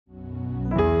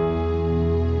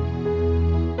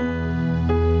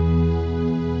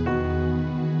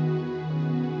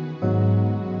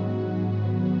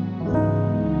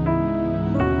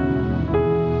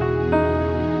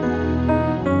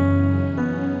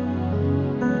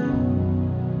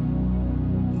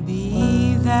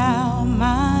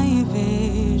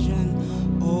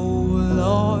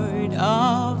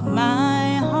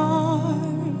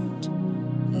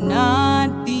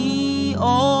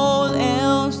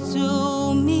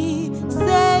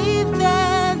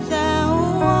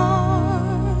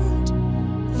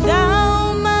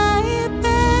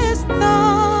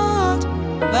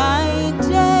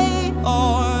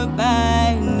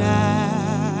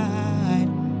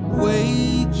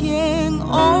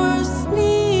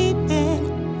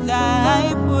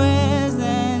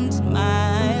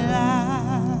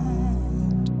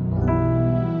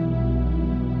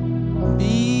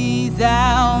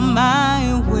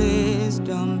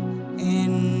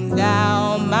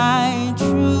my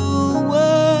true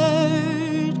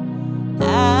word.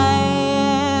 I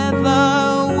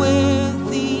ever with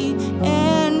thee,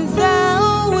 and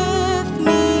thou with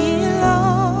me,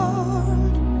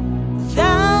 Lord.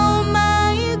 Thou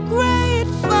my great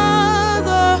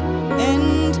Father,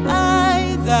 and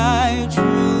I thy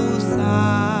true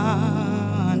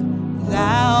Son.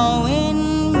 Thou in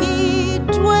me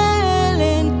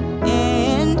dwelling,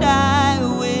 and I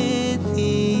with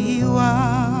thee one.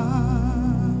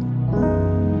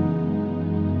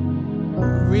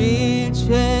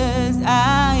 Riches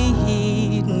I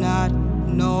heed not,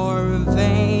 nor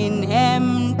vain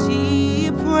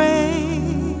empty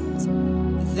praise.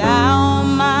 Thou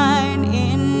mine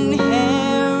inheritance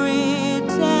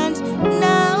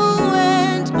now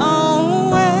and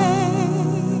always.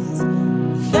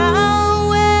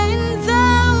 Thou and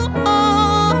thou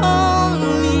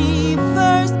only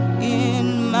first in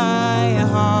my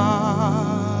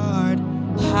heart.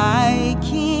 High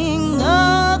King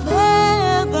of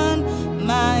heaven,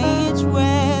 my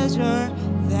treasure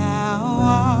thou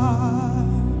art.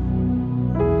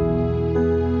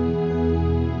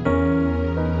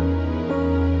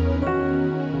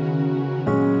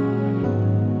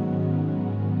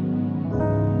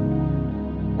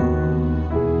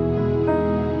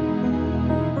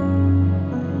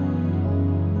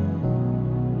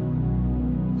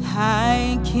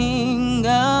 High King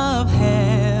of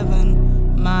heaven,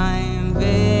 my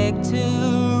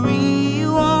victory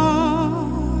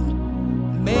won.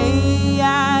 May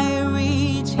I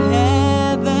reach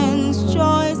heaven's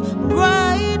joys,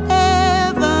 bright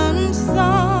heaven's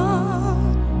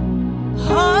song.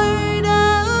 Heart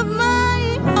of my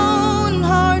own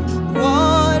heart,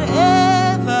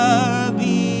 whatever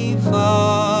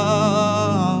befall,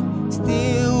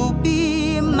 still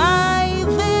be my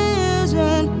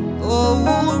vision, O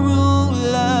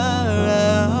ruler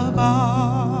of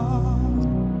all.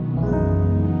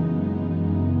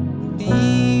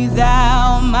 Be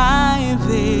thou my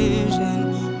vision,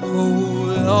 O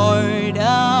Lord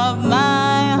of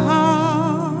my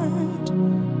heart,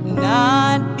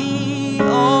 not be